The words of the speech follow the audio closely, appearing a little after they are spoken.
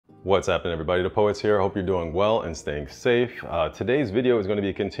What's happening, everybody? The Poets here. I hope you're doing well and staying safe. Today's video is going to be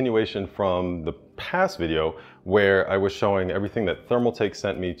a continuation from the past video where I was showing everything that Thermaltake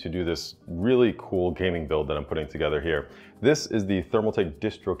sent me to do this really cool gaming build that I'm putting together here. This is the Thermaltake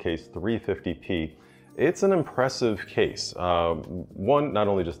DistroCase 350P. It's an impressive case. One, not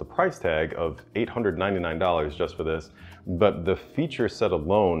only just the price tag of $899 just for this, but the feature set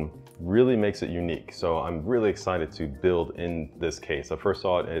alone really makes it unique. So I'm really excited to build in this case. I first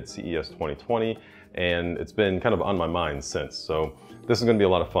saw it at CES 2020 and it's been kind of on my mind since. So this is gonna be a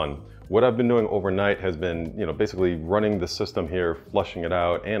lot of fun. What I've been doing overnight has been, basically running the system here, flushing it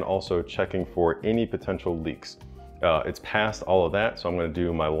out, and also checking for any potential leaks. It's past all of that, so I'm gonna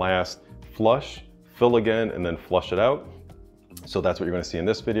do my last flush, fill again, and then flush it out. So that's what you're going to see in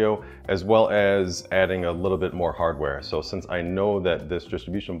this video, as well as adding a little bit more hardware. So since I know that this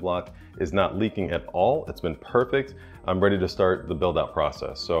distribution block is not leaking at all, it's been perfect, I'm ready to start the build out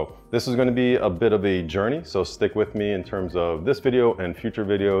process. So this is going to be a bit of a journey, so stick with me in terms of this video and future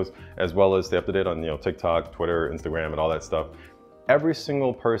videos, as well as stay up to date on TikTok, Twitter, Instagram, and all that stuff. Every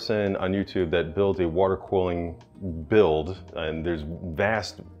single person on YouTube that builds a water cooling build, and there's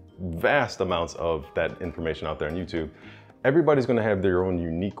vast amounts of that information out there on YouTube, everybody's gonna have their own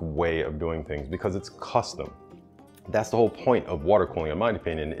unique way of doing things because it's custom. That's the whole point of water cooling, in my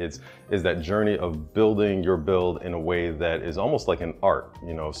opinion, is that journey of building your build in a way that is almost like an art,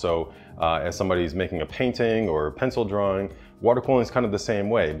 So as somebody's making a painting or a pencil drawing, water cooling is kind of the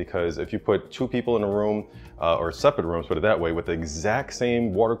same way, because if you put two people in a room, or separate rooms, put it that way, with the exact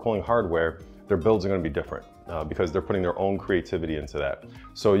same water cooling hardware, their builds are gonna be different. Because they're putting their own creativity into that.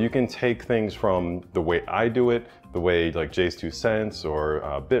 So you can take things from the way I do it, the way like Jay's 2 Cents or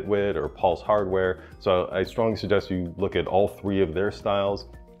Bitwit or Pulse Hardware. So I strongly suggest you look at all three of their styles,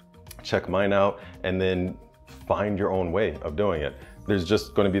 check mine out, and then find your own way of doing it. There's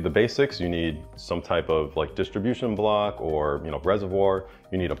just going to be the basics. You need some type of like distribution block or reservoir.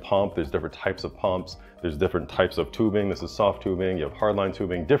 You need a pump. There's different types of pumps. There's different types of tubing. This is soft tubing. You have hardline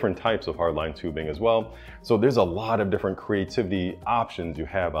tubing, different types of hardline tubing as well. So there's a lot of different creativity options you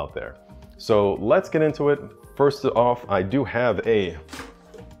have out there. So let's get into it. First off, I do have a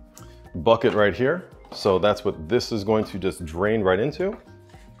bucket right here. So that's what this is going to just drain right into.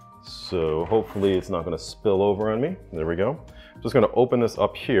 So hopefully it's not going to spill over on me. There we go. Just going to open this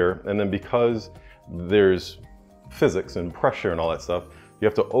up here, and then because there's physics and pressure and all that stuff, you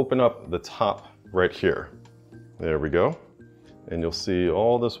have to open up the top right here. There we go. And you'll see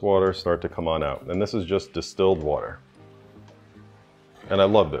all this water start to come on out. And this is just distilled water. And I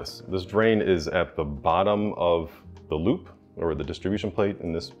love this. This drain is at the bottom of the loop, or the distribution plate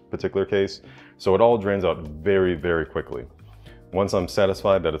in this particular case. So it all drains out very, very quickly. Once I'm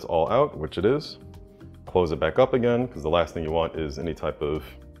satisfied that it's all out, which it is, close it back up again, because the last thing you want is any type of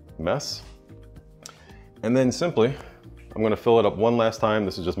mess. And then simply, I'm gonna fill it up one last time.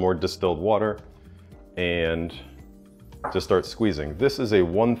 This is just more distilled water, and just start squeezing. This is a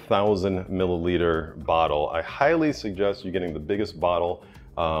 1,000 milliliter bottle. I highly suggest you getting the biggest bottle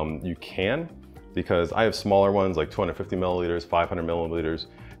you can, because I have smaller ones like 250 milliliters, 500 milliliters,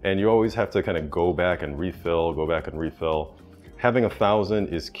 and you always have to kind of go back and refill, go back and refill. Having 1,000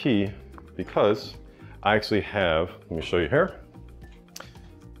 is key, because I actually have, let me show you here.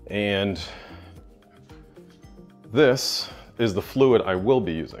 And this is the fluid I will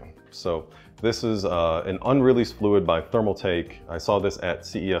be using. So this is an unreleased fluid by Thermaltake. I saw this at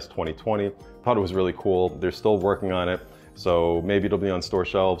CES 2020. Thought it was really cool. They're still working on it. So maybe it'll be on store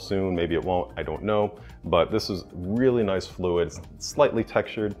shelves soon, maybe it won't, I don't know. But this is really nice fluid. It's slightly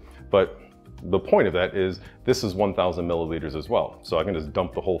textured, but the point of that is this is 1,000 milliliters as well. So I can just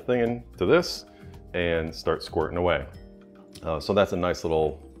dump the whole thing into this and start squirting away. So that's a nice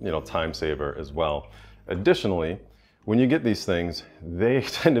little, time saver as well. Additionally, when you get these things, they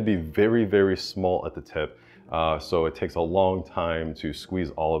tend to be very, very small at the tip. So it takes a long time to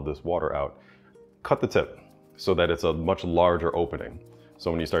squeeze all of this water out. Cut the tip so that it's a much larger opening.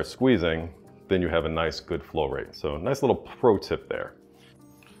 So when you start squeezing, then you have a nice, good flow rate. So nice little pro tip there.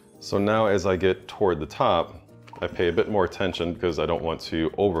 So now as I get toward the top, I pay a bit more attention because I don't want to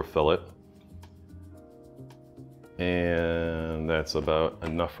overfill it. And that's about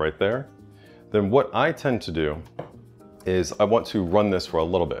enough right there. Then what I tend to do is I want to run this for a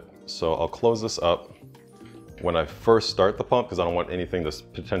little bit. So I'll close this up when I first start the pump, because I don't want anything to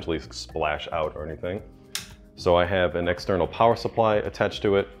potentially splash out or anything. So I have an external power supply attached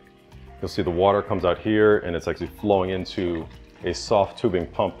to it. You'll see the water comes out here and it's actually flowing into a soft tubing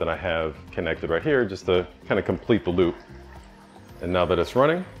pump that I have connected right here just to kind of complete the loop. And now that it's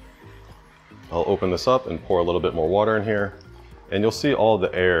running, I'll open this up and pour a little bit more water in here. And you'll see all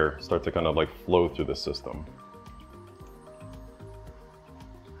the air start to kind of like flow through the system.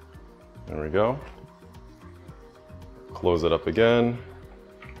 There we go. Close it up again.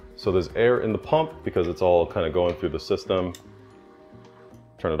 So there's air in the pump because it's all kind of going through the system.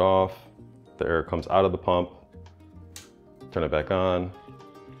 Turn it off. The air comes out of the pump. Turn it back on.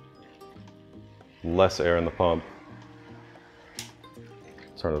 Less air in the pump.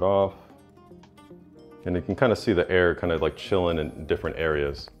 Turn it off. And you can kind of see the air kind of like chilling in different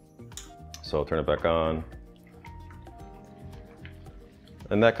areas. So I'll turn it back on.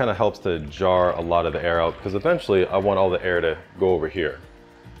 And that kind of helps to jar a lot of the air out because eventually I want all the air to go over here.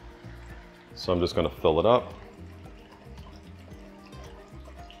 So I'm just going to fill it up.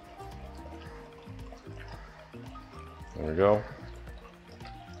 There we go.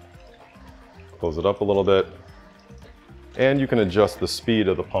 Close it up a little bit. And you can adjust the speed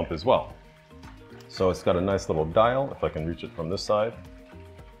of the pump as well. So it's got a nice little dial, if I can reach it from this side.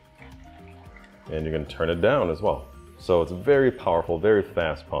 And you can turn it down as well. So it's a very powerful, very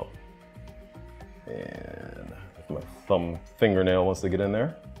fast pump. And if my fingernail wants to get in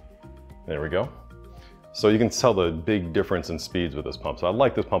there. There we go. So you can tell the big difference in speeds with this pump. So I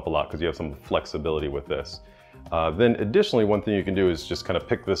like this pump a lot because you have some flexibility with this. Then additionally, one thing you can do is just kind of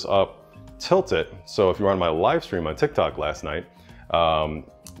pick this up, tilt it. So if you were on my live stream on TikTok last night,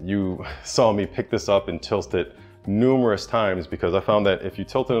 you saw me pick this up and tilt it numerous times because I found that if you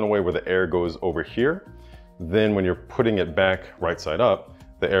tilt it in a way where the air goes over here, then when you're putting it back right side up,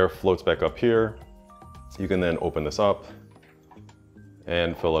 the air floats back up here. You can then open this up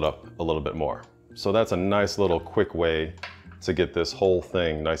and fill it up a little bit more. So that's a nice little quick way to get this whole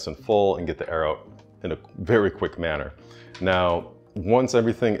thing nice and full and get the air out in a very quick manner. Now, once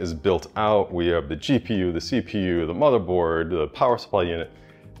everything is built out, we have the GPU, the CPU, the motherboard, the power supply unit.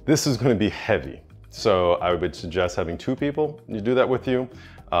 This is going to be heavy. So I would suggest having 2 people to do that with you.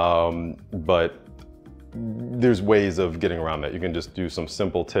 But there's ways of getting around that. You can just do some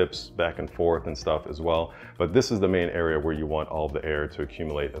simple tips back and forth and stuff as well. But this is the main area where you want all the air to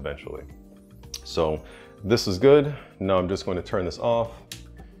accumulate eventually. So this is good. Now I'm just going to turn this off,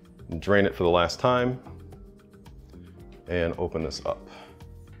 drain it for the last time, and open this up.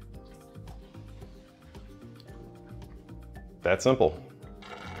 That simple.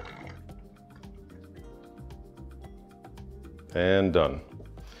 And done.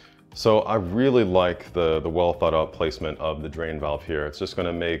 So I really like the well thought out placement of the drain valve here. It's just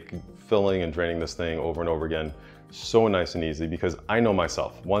gonna make filling and draining this thing over and over again so nice and easy because I know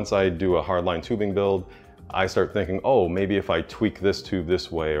myself, once I do a hardline tubing build, I start thinking, oh, maybe if I tweak this tube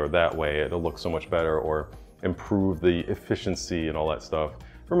this way or that way, it'll look so much better or improve the efficiency and all that stuff.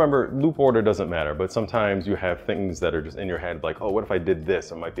 Remember, loop order doesn't matter, but sometimes you have things that are just in your head like, oh, what if I did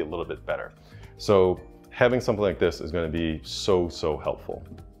this? It might be a little bit better. So having something like this is going to be so helpful.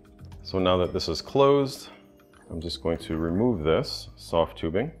 So now that this is closed, I'm just going to remove this soft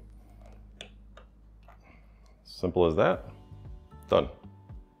tubing. Simple as that. Done.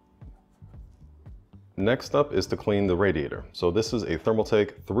 Next up is to clean the radiator. So this is a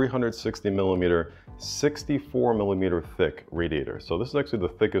Thermaltake 360mm, 64mm thick radiator. So this is actually the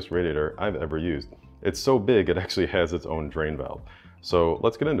thickest radiator I've ever used. It's so big it actually has its own drain valve. So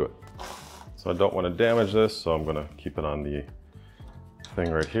let's get into it. So I don't want to damage this, so I'm going to keep it on the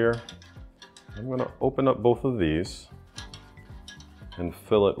thing right here. I'm going to open up both of these and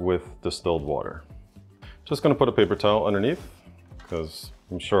fill it with distilled water. Just going to put a paper towel underneath because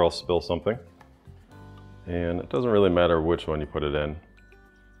I'm sure I'll spill something. And it doesn't really matter which one you put it in.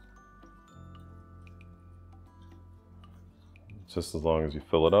 Just as long as you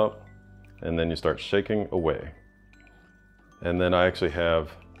fill it up and then you start shaking away. And then I actually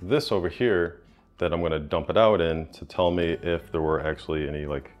have this over here that I'm going to dump it out in to tell me if there were actually any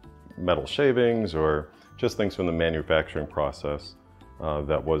like metal shavings or just things from the manufacturing process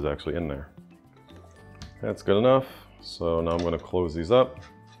that was actually in there. That's good enough. So now I'm going to close these up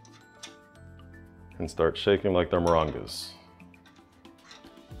and start shaking like they're morongas.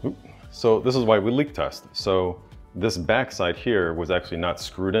 Oop. So this is why we leak test. So this back side here was actually not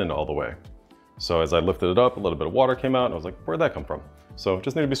screwed in all the way. So as I lifted it up, a little bit of water came out and I was like, where'd that come from? So it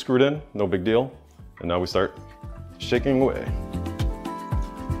just needed to be screwed in, no big deal. And now we start shaking away.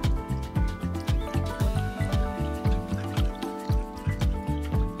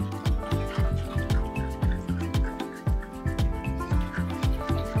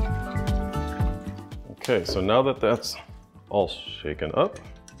 Okay, so now that that's all shaken up,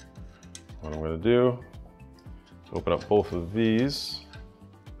 what I'm going to do is open up both of these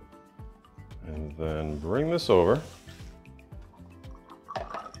and then bring this over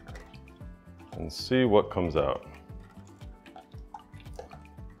and see what comes out.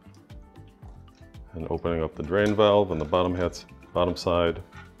 and opening up the drain valve on the bottom side.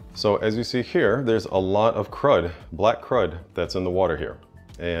 So as you see here, there's a lot of crud, black crud, that's in the water here.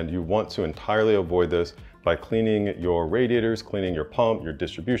 And you want to entirely avoid this by cleaning your radiators, cleaning your pump, your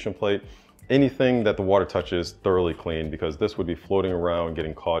distribution plate, anything that the water touches thoroughly clean, because this would be floating around,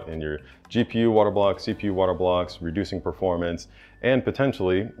 getting caught in your GPU water blocks, CPU water blocks, reducing performance, and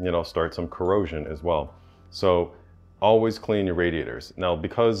potentially, start some corrosion as well. So always clean your radiators. Now,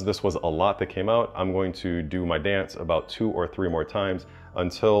 because this was a lot that came out, I'm going to do my dance about 2 or 3 more times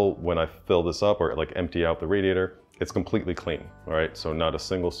until when I fill this up or like empty out the radiator, it's completely clean, all right? So not a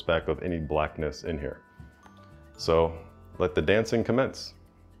single speck of any blackness in here. So let the dancing commence.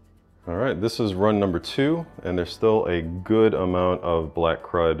 All right, this is run number 2, and there's still a good amount of black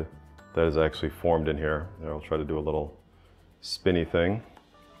crud that is actually formed in here. I'll try to do a little spinny thing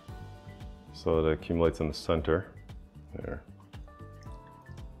so that it accumulates in the center. There.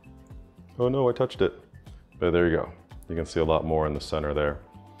 Oh no, I touched it. But there you go. You can see a lot more in the center there.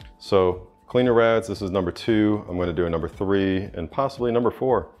 So clean your rads. This is number 2. I'm going to do a number 3 and possibly number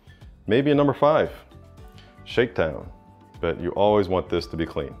 4, maybe a number 5. Shakedown. But you always want this to be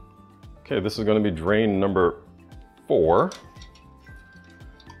clean. Okay, this is going to be drain number 4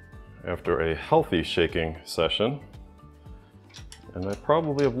 after a healthy shaking session. And I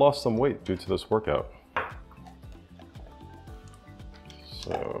probably have lost some weight due to this workout.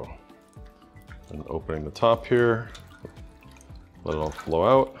 So, and opening the top here, let it all flow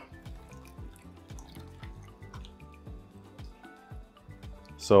out.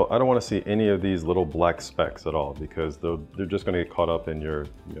 So I don't want to see any of these little black specks at all, because they're just going to get caught up in your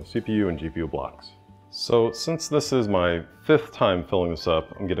CPU and GPU blocks. So since this is my 5th time filling this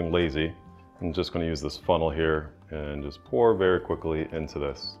up, I'm getting lazy. I'm just going to use this funnel here and just pour very quickly into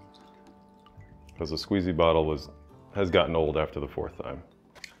this, because the squeezy bottle has gotten old after the 4th time.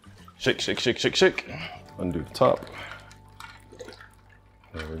 Shake, shake, shake, shake, shake. Undo the top.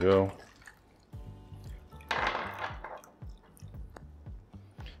 There we go.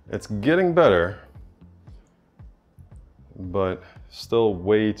 It's getting better, but still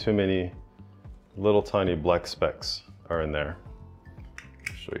way too many little tiny black specks are in there.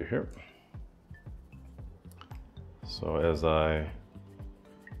 I'll show you here. So as I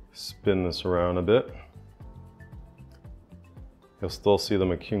spin this around a bit, you'll still see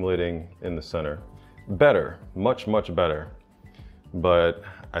them accumulating in the center. Better, much, much better. But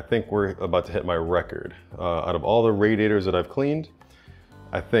I think we're about to hit my record. Out of all the radiators that I've cleaned,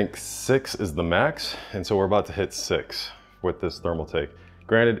 I think 6 is the max, and so we're about to hit 6 with this Thermaltake.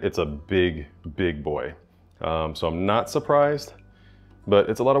 Granted, it's a big, big boy. So I'm not surprised, but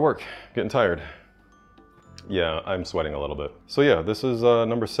it's a lot of work, getting tired. Yeah, I'm sweating a little bit. So yeah, this is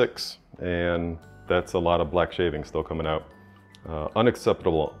number 6, and that's a lot of black shaving still coming out.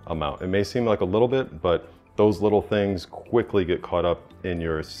 Unacceptable amount. It may seem like a little bit, but those little things quickly get caught up in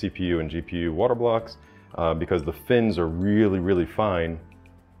your CPU and GPU water blocks because the fins are really, really fine.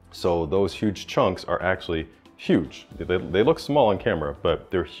 So those huge chunks are actually huge. They look small on camera, but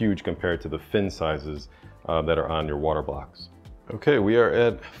they're huge compared to the fin sizes that are on your water blocks. Okay, we are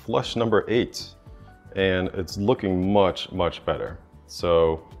at flush number 8, and it's looking much, much better.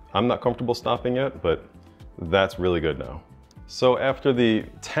 So I'm not comfortable stopping yet, but that's really good now. So after the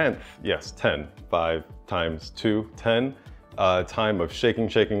 10th, yes, 10, 5 times 2, 10 time of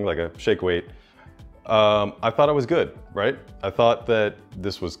shaking like a shake weight, I thought I was good, right? I thought that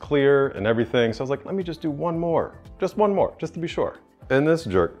this was clear and everything. So I was like, let me just do one more, just to be sure. And this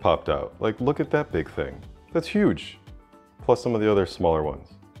jerk popped out. Like, look at that big thing. That's huge. Plus some of the other smaller ones.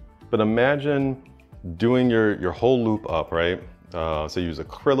 But imagine doing your whole loop up, right? So use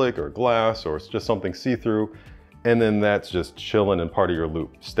acrylic or glass or it's just something see-through. And then that's just chilling in part of your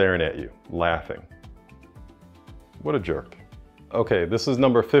loop, staring at you, laughing. What a jerk. Okay, this is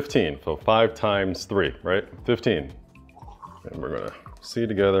number 15, so 5 times 3, right? 15. And we're gonna see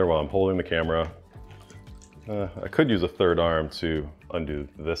together while I'm holding the camera. I could use a 3rd arm to undo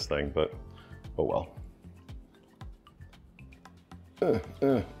this thing, but oh well.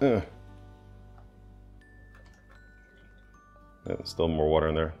 Yeah, there's still more water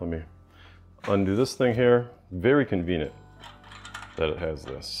in there. Let me undo this thing here. Very convenient that it has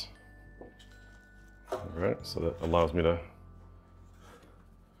this. All right, so that allows me to,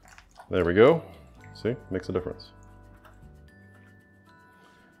 there we go. See, makes a difference.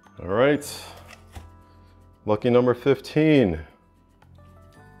 All right, lucky number 15.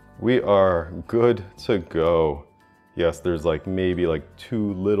 We are good to go. Yes, there's like maybe like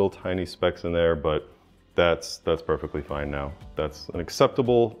 2 little tiny specks in there, but that's perfectly fine now. That's an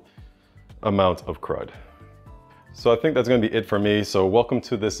acceptable amount of crud. So I think that's gonna be it for me. So welcome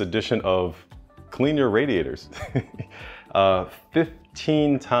to this edition of clean your radiators.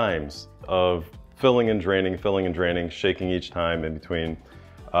 15 times of filling and draining, shaking each time in between.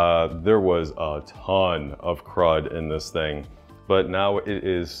 There was a ton of crud in this thing, but now it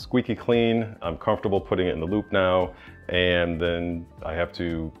is squeaky clean. I'm comfortable putting it in the loop now, and then I have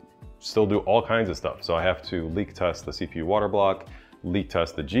to still do all kinds of stuff. So I have to leak test the CPU water block, leak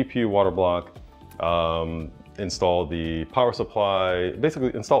test the GPU water block, install the power supply,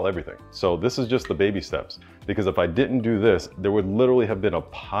 basically install everything. So this is just the baby steps, because if I didn't do this, there would literally have been a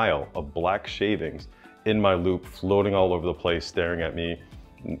pile of black shavings in my loop floating all over the place, staring at me,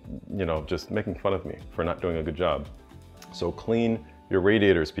 you know, just making fun of me for not doing a good job. So clean your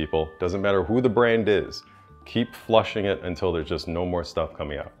radiators, people. Doesn't matter who the brand is. Keep flushing it until there's just no more stuff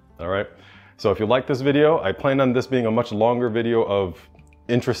coming out, all right? So if you like this video, I plan on this being a much longer video of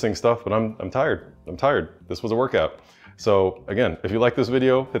interesting stuff, but I'm tired. I'm tired. This was a workout. So again, if you like this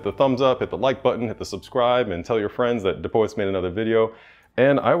video, hit the thumbs up, hit the like button, hit the subscribe, and tell your friends that DePoet's made another video.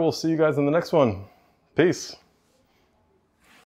 And I will see you guys in the next one. Peace.